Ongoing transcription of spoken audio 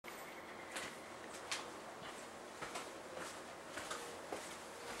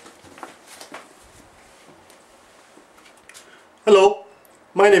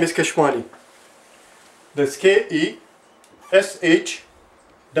My name is Keshwani. That's K-E-S-H-W-A-N-I,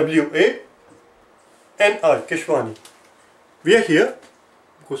 Keshwani. We are here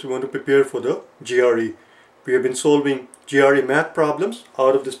because we want to prepare for the GRE. We have been solving GRE math problems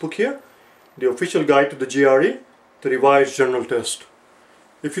out of this book here, the official guide to the GRE, the revised journal test.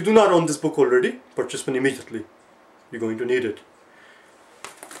 If you do not own this book already, purchase one immediately. You're going to need it.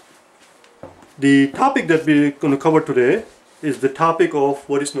 The topic that we're going to cover today is the topic of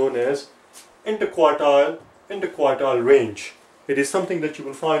what is known as interquartile range. It is something that you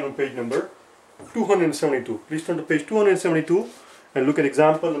will find on page number 272. Please turn to page 272 and look at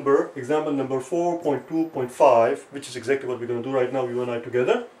example number 4.2.5, which is exactly what we're going to do right now, you and I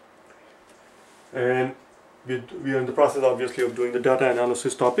together. And we are in the process, obviously, of doing the data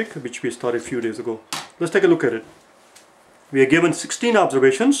analysis topic, which we started a few days ago. Let's take a look at it. We are given 16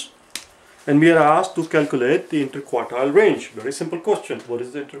 observations, and we are asked to calculate the interquartile range. Very simple question. What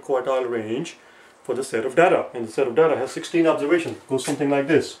is the interquartile range for the set of data? And the set of data has 16 observations. It goes something like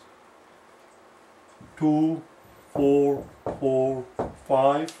this. 2, 4, 4,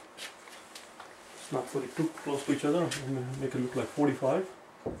 5. It's not put it too close to each other. I'm going to make it look like 45.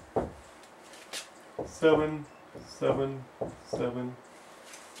 7, 7, 7.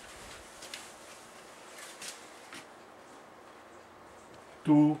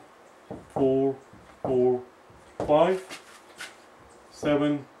 2, 4, 4, 5,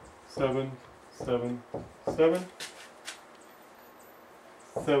 7, 7, 7, 7,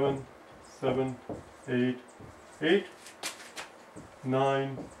 7, 7, 8, 8,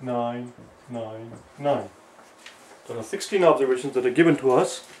 9, 9, 9, 9. So there are 16 observations that are given to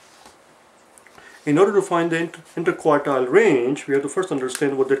us. In order to find the interquartile range, we have to first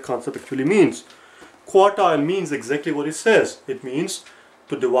understand what that concept actually means. Quartile means exactly what it says. It means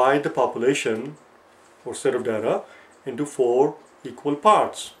to divide the population or set of data into 4 equal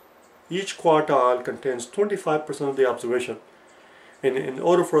parts. Each quartile contains 25% of the observation. And in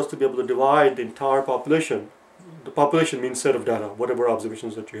order for us to be able to divide the entire population, the population means set of data, whatever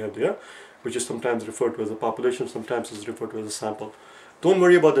observations that you have there, which is sometimes referred to as a population, sometimes is referred to as a sample. Don't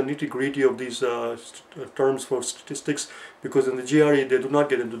worry about the nitty-gritty of these terms for statistics, because in the GRE they do not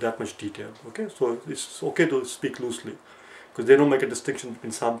get into that much detail. Okay, so it's okay to speak loosely, because they don't make a distinction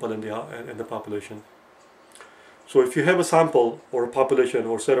between sample and the population. So if you have a sample or a population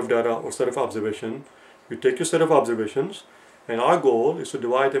or set of data or set of observation, you take your set of observations, and our goal is to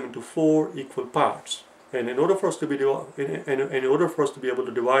divide them into 4 equal parts. And in order for us to be able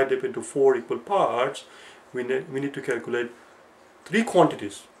to divide them into 4 equal parts, we need to calculate 3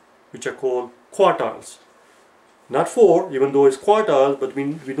 quantities, which are called quartiles. Not 4, even though it's quartiles, but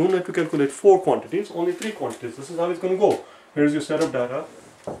we don't have to calculate 4 quantities, only 3 quantities. This is how it's going to go. Here's your set of data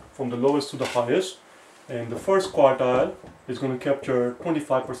from the lowest to the highest, and the first quartile is going to capture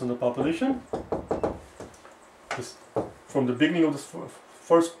 25% of the population. From the beginning of the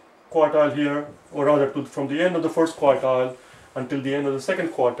first quartile here, or rather from the end of the first quartile until the end of the second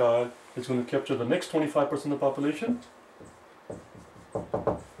quartile, it's going to capture the next 25% of the population.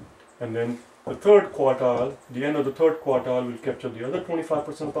 And then the third quartile, the end of the third quartile will capture the other 25%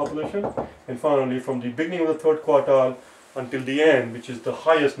 of the population. And finally, from the beginning of the third quartile until the end, which is the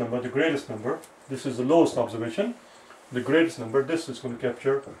highest number, the greatest number, this is the lowest observation, the greatest number, this is going to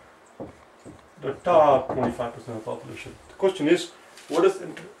capture the top 25% of the population. The question is, what does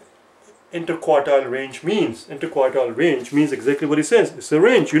interquartile range means? Interquartile range means exactly what it says. It's a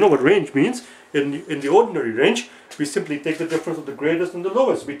range. You know what range means. In the ordinary range, we simply take the difference of the greatest and the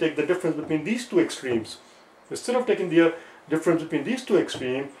lowest. We take the difference between these two extremes. Instead of taking the difference between these two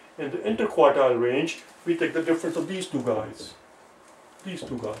extremes, in the interquartile range, we take the difference of these two guys. These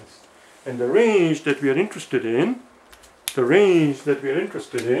two guys. And the range that we are interested in,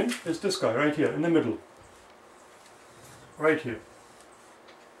 is this guy right here in the middle. Right here.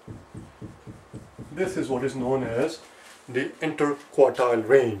 This is what is known as the interquartile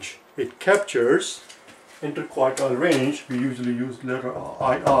range. It captures interquartile range. We usually use letter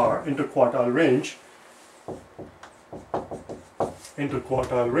IR, interquartile range.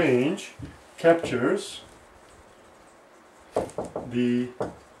 Interquartile range captures the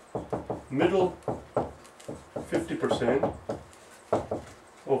middle 50%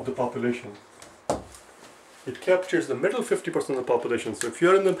 of the population. It captures the middle 50% of the population. So if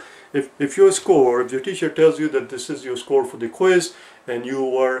you're in the, if your teacher tells you that this is your score for the quiz and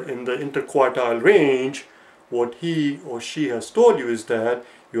you are in the interquartile range, what he or she has told you is that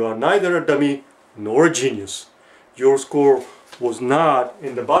you are neither a dummy nor a genius. Your score was not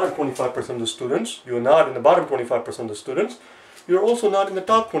in the bottom 25% of the students. You are not in the bottom 25% of the students. You're also not in the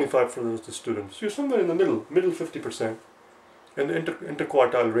top 25% of the students. You're somewhere in the middle 50%. and the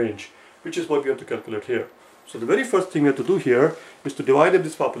interquartile range, which is what we have to calculate here. So the very first thing we have to do here is to divide up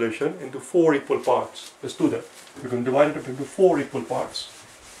this population into 4 equal parts. Let's do that. We're going to divide it up into 4 equal parts,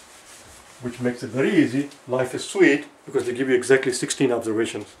 which makes it very easy. Life is sweet because they give you exactly 16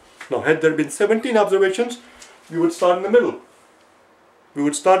 observations. Now, had there been 17 observations, we would start in the middle. We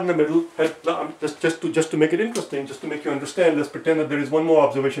would start in the middle, and just to make it interesting, just to make you understand, let's pretend that there is one more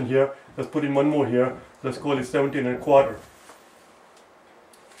observation here. Let's put in one more here. Let's call it 17.25.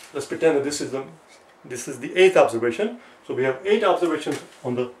 Let's pretend that this is the 8th observation. So we have 8 observations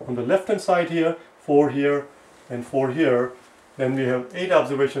on the left hand side here, 4 here, and 4 here. Then we have 8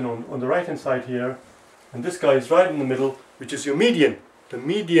 observations on the right hand side here, and this guy is right in the middle, which is your median. The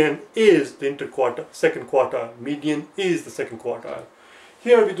median is the second quartile. Median is the second quartile.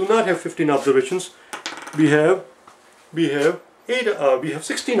 Here we do not have 15 observations. We have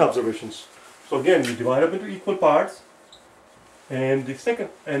 16 observations. So again, we divide up into equal parts, and the second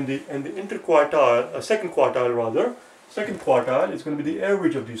interquartile, second quartile rather. Second quartile is going to be the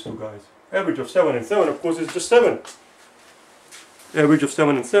average of these two guys. Average of 7 and 7, of course, is just 7. Average of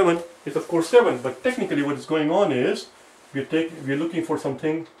 7 and 7 is of course 7. But technically, what is going on is we're looking for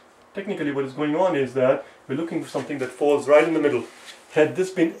something. Technically, what is going on is that we're looking for something that falls right in the middle. Had this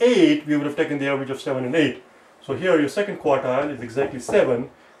been 8, we would have taken the average of 7 and 8. So here your second quartile is exactly 7,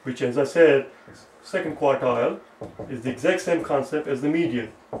 which, as I said, second quartile is the exact same concept as the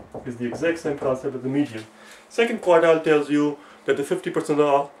median. Second quartile tells you that the 50%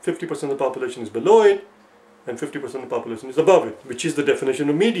 of the population is below it, and 50% of the population is above it, which is the definition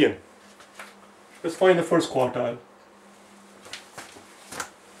of median. Let's find the first quartile.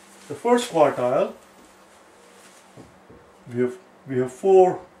 The first quartile, we have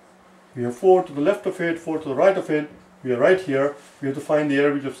 4 to the left of it, 4 to the right of it. We are right here. We have to find the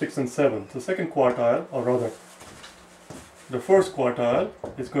average of 6 and 7. The second quartile, or rather, the first quartile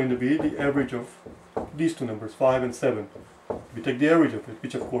is going to be the average of these two numbers, 5 and 7. We take the average of it,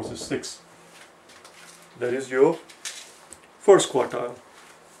 which of course is 6. That is your first quartile.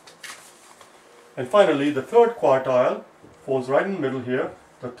 And finally, the third quartile falls right in the middle here.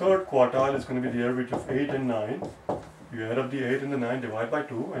 The third quartile is going to be the average of 8 and 9. You add up the 8 and the 9, divide by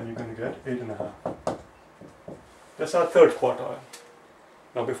 2, and you're going to get 8.5. That's our third quartile.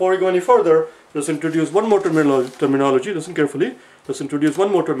 Now, before we go any further, let's introduce one more terminology. Listen carefully. Let's introduce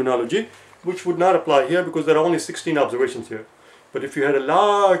one more terminology, which would not apply here because there are only 16 observations here. But if you had a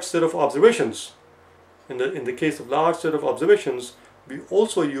large set of observations, in the case of large set of observations, we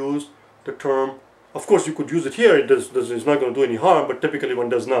also use the term. Of course, you could use it here. It's not going to do any harm, but typically one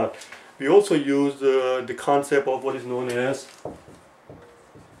does not. We also use the concept of what is known as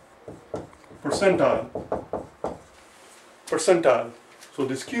percentile. So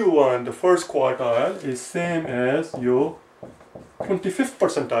this Q1, the first quartile, is same as your 25th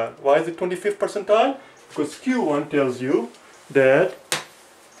percentile. Why is it 25th percentile? Because Q1 tells you that the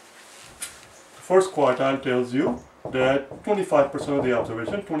first quartile tells you that 25% of the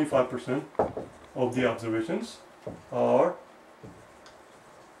observation, 25% of the observations are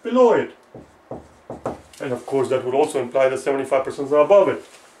below it. And of course that would also imply that 75% are above it.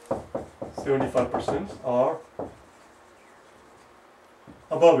 75% are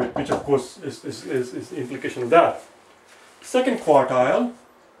above it, which of course is the implication of that. Second quartile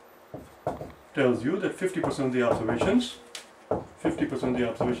tells you that 50% of the observations,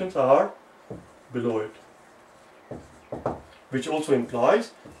 are below it, which also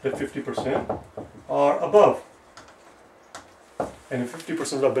implies that 50% are above. And if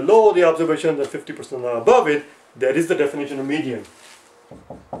 50% are below the observation and 50% are above it, that is the definition of median.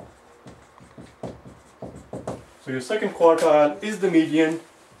 So your second quartile is the median.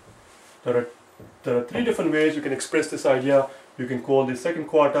 There are 3 different ways you can express this idea. You can call this second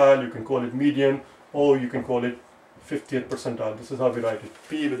quartile, you can call it median, or you can call it 50th percentile. This is how we write it,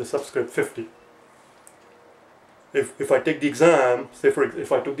 P with a subscript 50. If I take the exam, say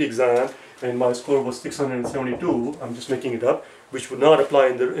if I took the exam and my score was 672, I'm just making it up, which would not apply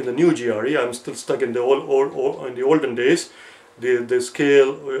in the new GRE. I'm still stuck in the olden days. The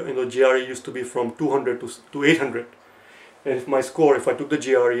scale in the GRE used to be from 200 to 800. And if I took the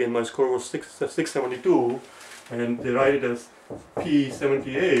GRE and my score was 672, and they write it as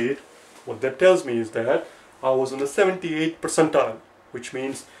P78, what that tells me is that I was in the 78th percentile, which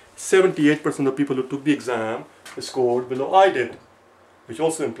means 78% of people who took the exam scored below I did, which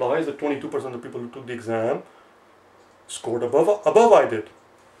also implies that 22% of people who took the exam scored above I did.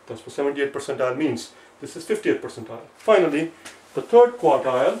 That's what 78th percentile means. This is 50th percentile. Finally, the third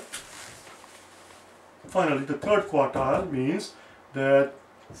quartile means that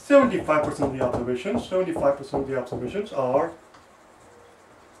 75% of the observations are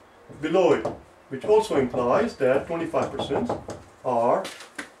below it, which also implies that 25% are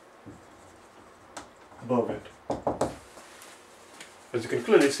above it. As you can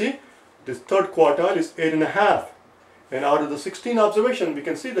clearly see, this third quartile is 8.5. And out of the 16 observations, we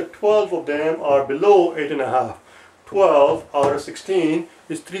can see that 12 of them are below 8.5. 12 out of 16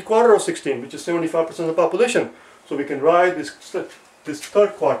 is 3/4 of 16, which is 75% of the population. So we can write this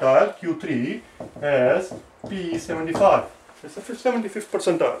third quartile, Q3, as P75. It's the 75th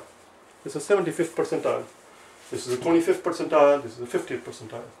percentile. It's the 75th percentile. This is the 25th percentile. This is the 50th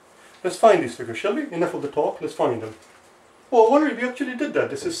percentile. Let's find these figures, shall we? Enough of the talk. Let's find them. Oh, already we actually did that.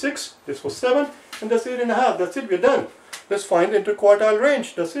 This is 6, this was 7, and that's 8.5. That's it, we're done. Let's find the interquartile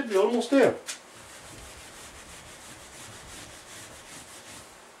range. That's it, we're almost there.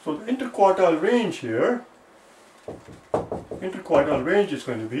 So the interquartile range here, interquartile range is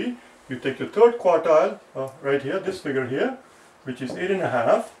going to be, you take the third quartile, right here, this figure here, which is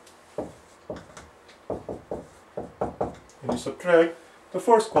 8.5, and you subtract the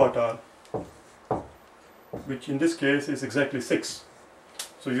first quartile, which in this case is exactly 6.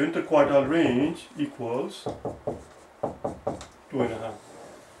 So your interquartile range equals 2.5.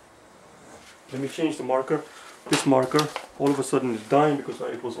 Let me change the marker. This marker all of a sudden is dying because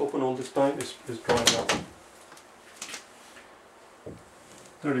it was open all this time, is drying out.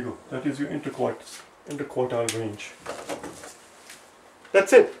 There you go. That is your interquartile range.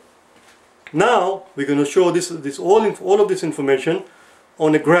 That's it. Now we're going to show all of this information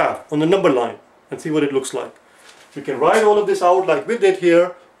on a graph, on a number line, and see what it looks like. We can write all of this out like we did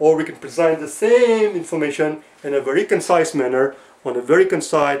here, or we can present the same information in a very concise manner, on a very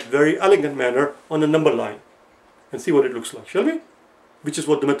concise, very elegant manner on a number line, and see what it looks like, shall we? Which is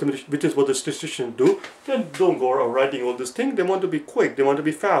what the statisticians do. They don't go around writing all this thing. They want to be quick, they want to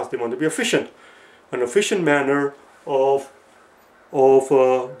be fast, they want to be efficient. An efficient manner of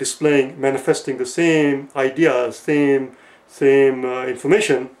displaying, manifesting the same ideas, same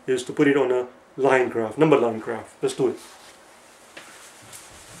information is to put it on a line graph, number line graph. Let's do it.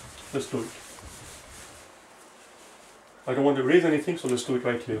 Let's do it. I don't want to erase anything, so let's do it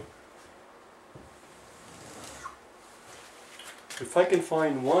right here. If I can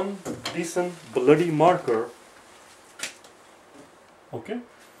find one decent bloody marker, okay,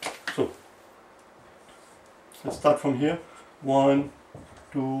 so let's start from here. 1,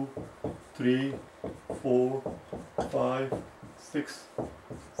 2, 3, 4, 5, 6,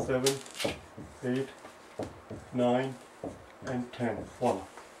 7, 8, 9, and 10. Voila.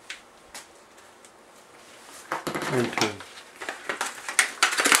 And 10.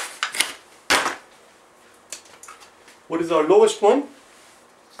 What is our lowest one?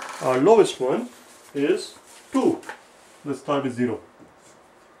 Our lowest one is 2. Let's start with 0.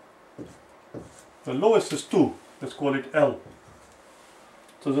 The lowest is 2. Let's call it L.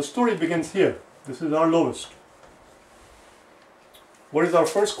 So the story begins here. This is our lowest. What is our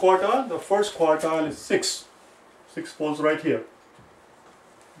first quartile? The first quartile is 6. 6 falls right here.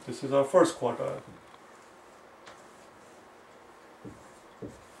 This is our first quartile.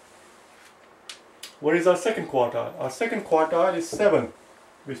 What is our second quartile? Our second quartile is 7,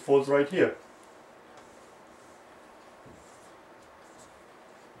 which falls right here.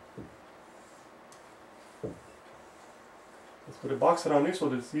 Let's put a box around it so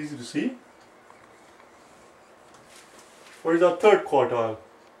that it's easy to see. What is our third quartile?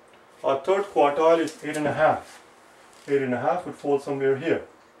 Our third quartile is 8.5. 8.5 would fall somewhere here.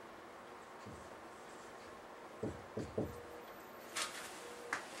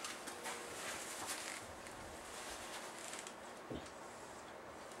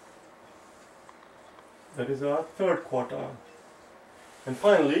 That is our third quartile. And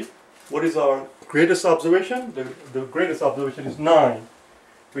finally, what is our greatest observation? The greatest observation is 9,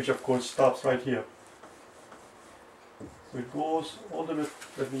 which of course stops right here. So it goes all the way.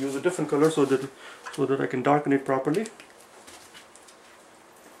 Let me use a different color so that I can darken it properly.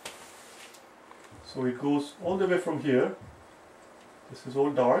 So it goes all the way from here. This is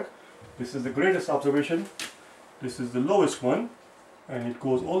all dark. This is the greatest observation. This is the lowest one, and it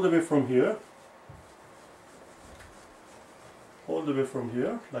goes all the way from here. All the way from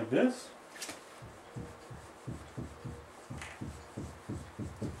here, like this.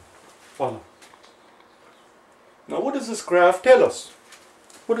 Voila. Now what does this graph tell us?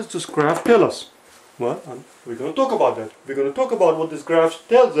 What does this graph tell us? Well, we're going to talk about that. We're going to talk about what this graph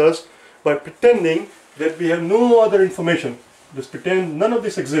tells us by pretending that we have no other information. Just pretend none of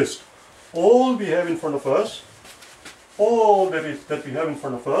this exists. All we have in front of us, all that we have in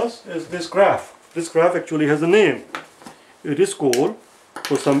front of us is this graph. This graph actually has a name. It is called,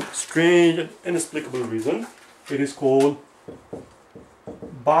 for some strange and inexplicable reason, it is called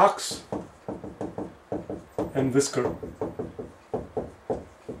box and whisker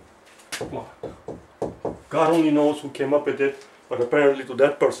plot. God only knows who came up with it, but apparently to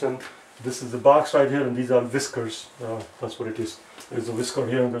that person, this is the box right here and these are whiskers. That's what it is. There's a whisker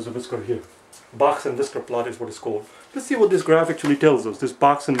here and there's a whisker here. Box and whisker plot is what it's called. Let's see what this graph actually tells us, this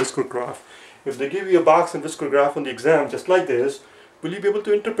box and whisker graph. If they give you a box and whisker graph on the exam just like this, will you be able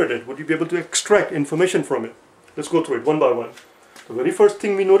to interpret it? Would you be able to extract information from it? Let's go through it one by one. The very first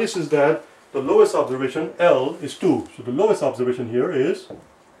thing we notice is that the lowest observation, L, is 2. So the lowest observation here is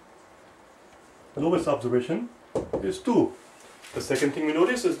 2. The second thing we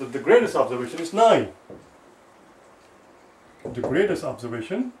notice is that the greatest observation is 9. The greatest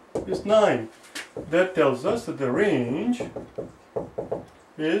observation is 9. That tells us that the range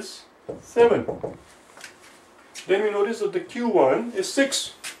is 7. Then we notice that the Q1 is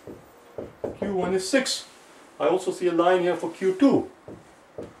 6. Q1 is 6. I also see a line here for Q2.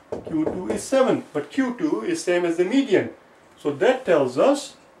 Q2 is 7, but Q2 is same as the median. So that tells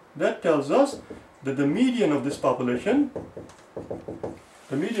us that the median of this population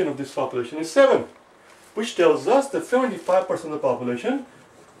is 7, which tells us that 75% of the population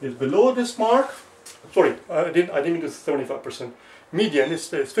is below this mark. Sorry, I didn't mean to say 75%. Median is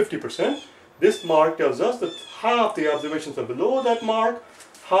 50%. This mark tells us that half the observations are below that mark,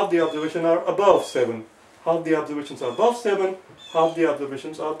 half the observations are above 7. Half the observations are above 7, half the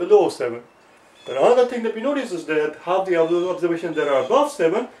observations are below 7. But another thing that we notice is that half the observations that are above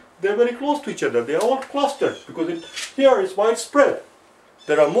 7, they're very close to each other. They are all clustered because here is widespread.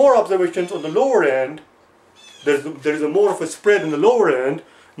 There are more observations on the lower end. There is more of a spread in the lower end,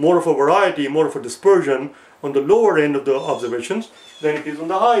 more of a variety, more of a dispersion on the lower end of the observations than it is on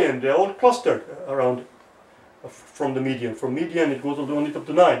the high end. They are all clustered around from the median. From median it goes only up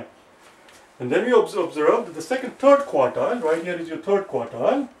to 9. And then we observe that the third quartile, right here is your third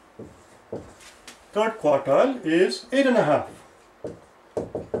quartile. Third quartile is 8.5.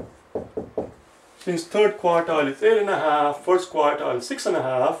 Since third quartile is 8.5, first quartile is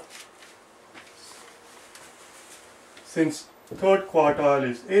 6.5. Since third quartile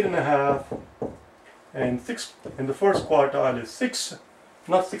is 8.5 and the first quartile is 6,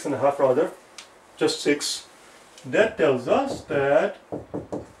 not 6.5 rather, just 6. That tells us that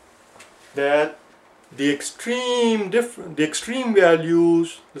the extreme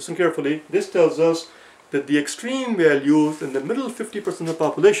values, listen carefully, this tells us that the extreme values in the middle 50% of the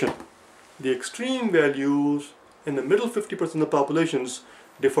population, of the populations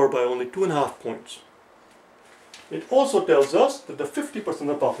differ by only 2.5 points. It also tells us that the 50% of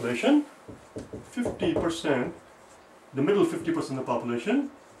the population, the middle 50% of the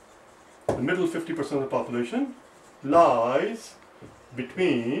population lies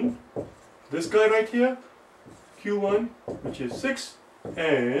between this guy right here, Q1, which is 6,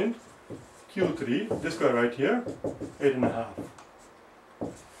 and Q3, this guy right here, 8.5.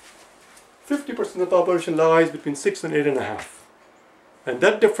 50% of the population lies between 6 and 8.5. And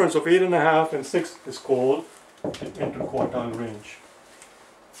that difference of 8.5 and 6 is called the interquartile range.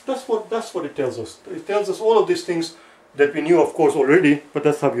 That's what it tells us. It tells us all of these things that we knew, of course, already, but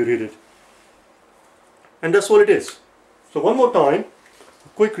that's how you read it. And that's what it is. So one more time, a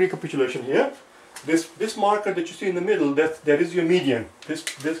quick recapitulation here. This marker that you see in the middle, that is your median.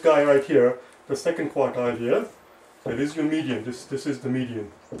 This guy right here, the second quartile here, that is your median. This is the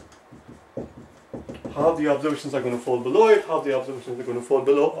median. Half the observations are going to fall below it, half the observations are going to fall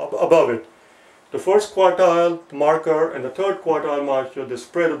above it. The first quartile marker and the third quartile marker, the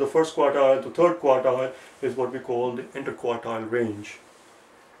spread of the first quartile to third quartile is what we call the interquartile range.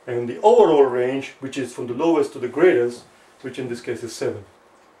 And the overall range, which is from the lowest to the greatest, which in this case is 7.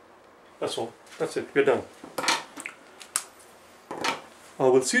 That's all. That's it. We're done. I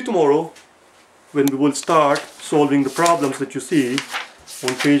will see you tomorrow when we will start solving the problems that you see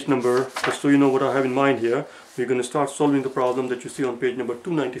on page number, just so you know what I have in mind here. We're going to start solving the problem that you see on page number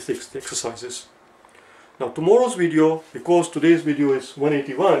 296, the exercises. Now tomorrow's video, because today's video is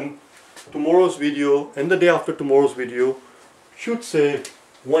 181, tomorrow's video and the day after tomorrow's video should say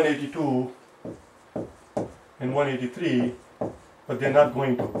 182 and 183, but they're not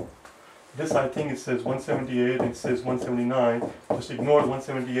going to. This, I think, it says 178 and it says 179. Just ignore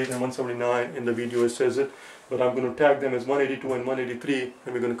 178 and 179 in the video, it says it. But I'm going to tag them as 182 and 183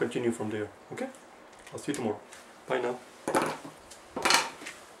 and we're going to continue from there. Okay? I'll see you tomorrow. Bye now.